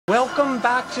Welcome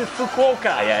back to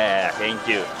Fukuoka. Yeah, thank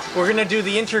you. We're gonna do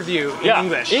the interview in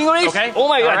English. English? Okay? Oh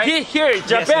my God, right? here in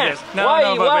Japan. Yes, no,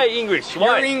 why English? Your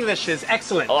Why? English is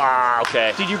excellent.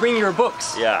 Okay. Did you bring your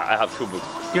books? Yeah, I have 2 books.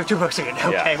 You have 2 books again.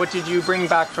 Okay. Yeah. What did you bring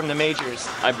back from the majors?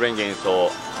 I'm bringing so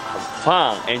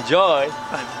fun, enjoy.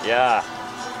 Fun. Yeah.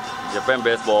 Japan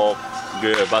baseball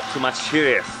good, but too much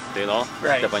serious, you know.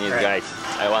 Right, Japanese right. guys.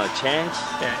 I want to change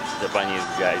Yeah. Japanese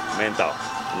guys mental,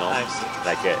 you know. I see.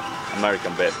 Like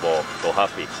American baseball, so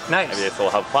happy. Nice. Every day, so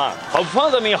have fun. Have fun,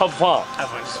 that means have fun. Have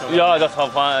fun. So Yeah, that's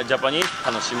have fun. Japanese,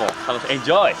 楽しもう。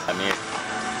Enjoy. I mean,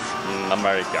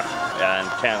 America and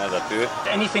Canada too.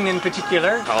 Anything in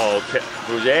particular? Okay,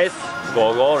 Blue Jays,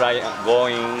 Gogo,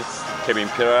 Goings, Kevin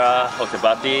Pillar, Jose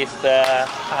Batista,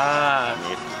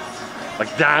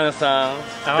 McDonaldson,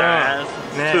 Dance,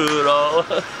 yeah. Turo.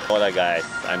 All the guys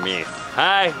I miss.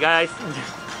 Hi guys,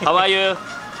 how are you?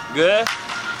 Good?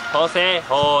 Jose,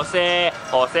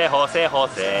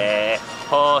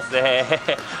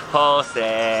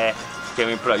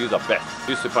 Kevin Pillar, you're the best.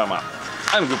 You're Superman.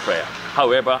 I'm a good player.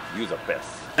 However, you're the best.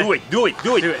 Do it. Do it.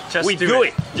 Just we do do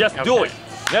it. it. Just do it.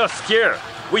 Never scared.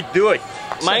 We do it.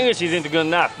 My English isn't good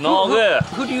enough. No good.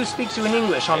 Who do you speak to in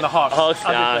English on the Hawks? Hawks,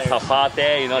 Other players?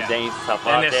 Sapate, you know, Yeah. James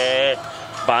Sapate,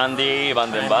 Bandy,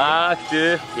 Vandenbach,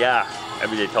 too. Yeah,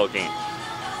 every day talking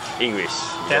English.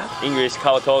 Yeah? English,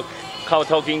 cow talk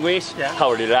English, Yeah.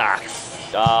 cow relax.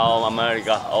 Oh,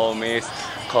 America, all miss.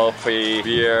 Coffee,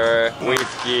 beer,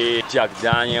 whiskey, Jack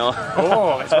Daniel.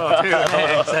 Oh, as well too.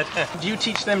 Yeah, do you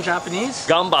teach them Japanese?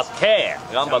 Gambatte.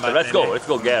 Let's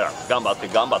go get her.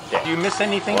 Gambatte. Do you miss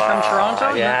anything from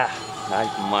Toronto? Yeah.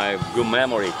 Like my good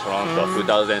memory, Toronto,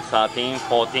 2013,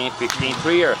 14, 15,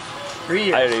 3 years. 3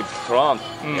 years. I live Toronto.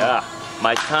 Yeah.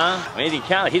 My son, made in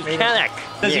Canada. He's Canuck.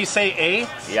 Does he say A?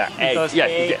 Yeah, He goes yeah.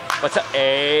 A. What's up?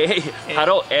 A.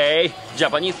 Hello, A.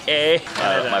 Japanese A.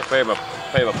 My favorite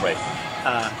place.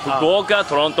 Fukuoka,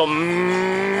 Toronto.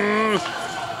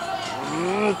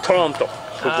 Toronto.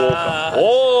 Fukuoka.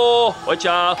 Oh, watch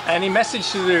out. Any message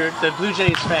to the Blue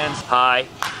Jays fans? Hi,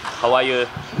 how are you?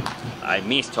 I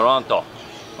miss Toronto,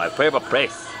 my favorite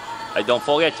place. I don't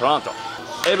forget Toronto.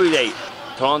 Every day,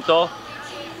 Toronto,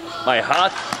 my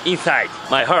heart inside,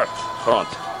 my heart,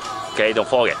 Toronto. Okay, don't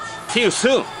forget. See you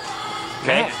soon.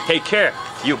 Okay, Yeah. take care.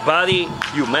 Your body,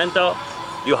 your mental,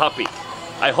 you happy.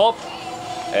 I hope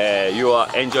you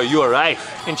enjoy your life.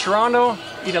 In Toronto,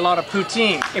 eat a lot of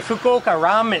poutine. In Fukuoka,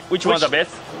 ramen. Which one's the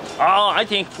best? Oh, I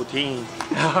think poutine.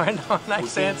 Oh, no,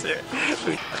 nice answer.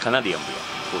 Canadian beer,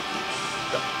 poutine.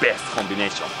 The best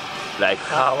combination. Like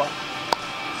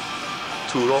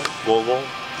Turo, Gogo,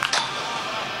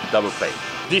 double play.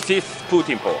 This is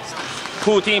Putin power.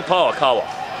 Putin power Kawa.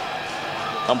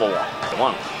 Number 1.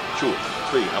 1, 2,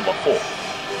 3, number 4.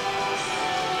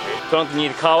 Don't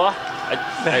need Kawa.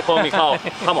 I call me Kawa.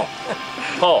 Come on.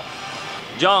 Call.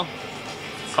 John.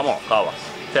 Come on, Kawa.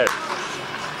 Tell.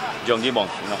 John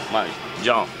Gibbons, you know, money.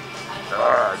 John.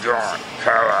 John.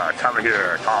 Kawa, come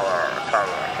here. Kawa.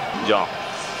 John.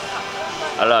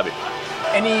 I love it.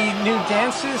 Any new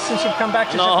dances since you've come back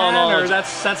to No, Japan? no, or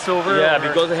that's over? Yeah, or?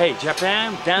 because hey,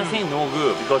 Japan dancing no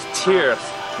good because cheers,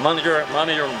 manager,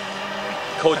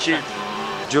 coach.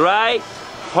 July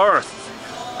 1st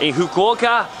in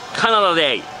Fukuoka, Canada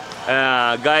Day.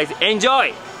 Guys,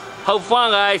 enjoy, have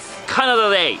fun, guys. Canada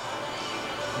Day,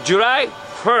 July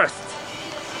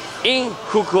 1st in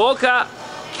Fukuoka,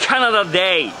 Canada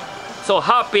Day. So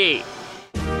happy.